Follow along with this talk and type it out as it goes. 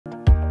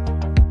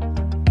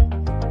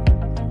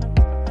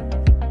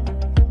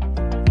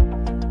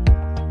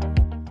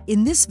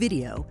In this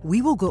video,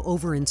 we will go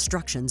over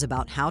instructions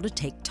about how to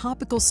take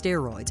topical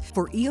steroids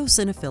for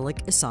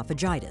eosinophilic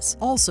esophagitis,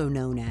 also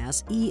known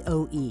as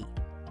EOE.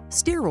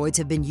 Steroids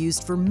have been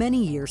used for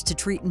many years to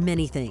treat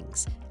many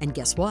things. And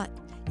guess what?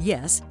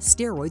 Yes,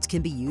 steroids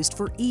can be used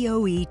for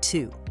EOE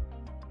too,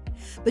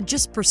 but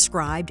just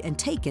prescribed and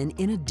taken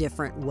in a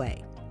different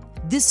way.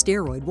 This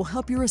steroid will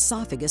help your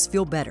esophagus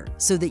feel better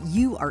so that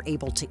you are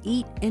able to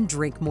eat and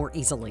drink more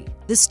easily.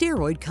 The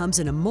steroid comes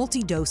in a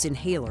multi-dose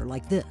inhaler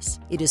like this.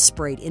 It is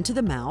sprayed into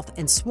the mouth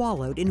and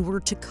swallowed in order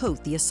to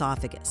coat the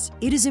esophagus.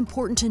 It is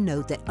important to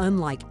note that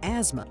unlike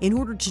asthma, in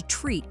order to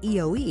treat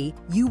EOE,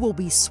 you will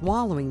be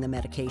swallowing the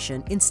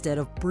medication instead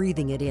of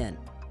breathing it in.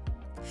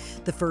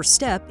 The first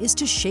step is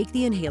to shake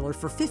the inhaler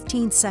for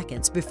 15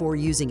 seconds before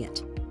using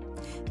it.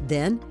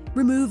 Then,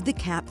 remove the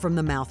cap from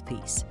the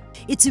mouthpiece.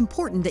 It's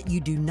important that you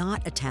do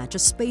not attach a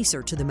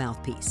spacer to the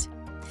mouthpiece.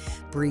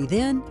 Breathe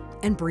in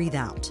and breathe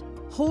out.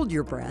 Hold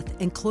your breath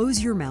and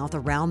close your mouth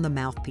around the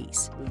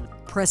mouthpiece.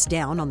 Press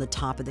down on the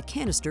top of the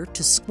canister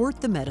to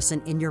squirt the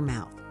medicine in your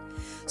mouth.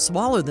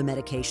 Swallow the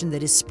medication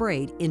that is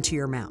sprayed into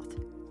your mouth.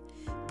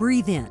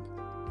 Breathe in.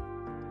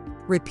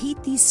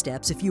 Repeat these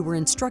steps if you were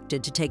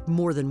instructed to take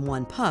more than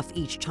one puff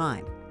each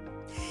time.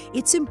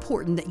 It's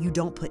important that you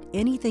don't put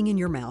anything in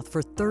your mouth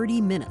for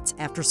 30 minutes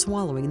after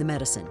swallowing the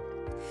medicine.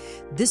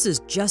 This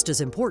is just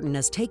as important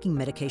as taking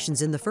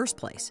medications in the first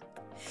place.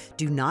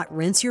 Do not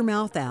rinse your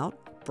mouth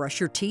out, brush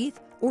your teeth,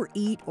 or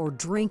eat or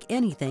drink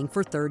anything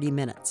for 30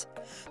 minutes.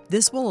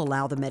 This will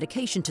allow the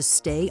medication to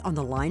stay on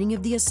the lining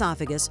of the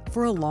esophagus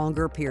for a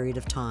longer period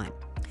of time.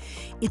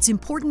 It's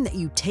important that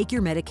you take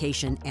your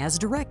medication as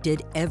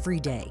directed every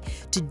day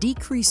to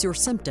decrease your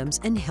symptoms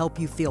and help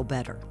you feel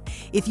better.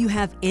 If you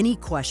have any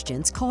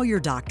questions, call your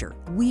doctor.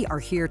 We are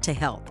here to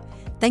help.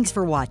 Thanks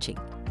for watching.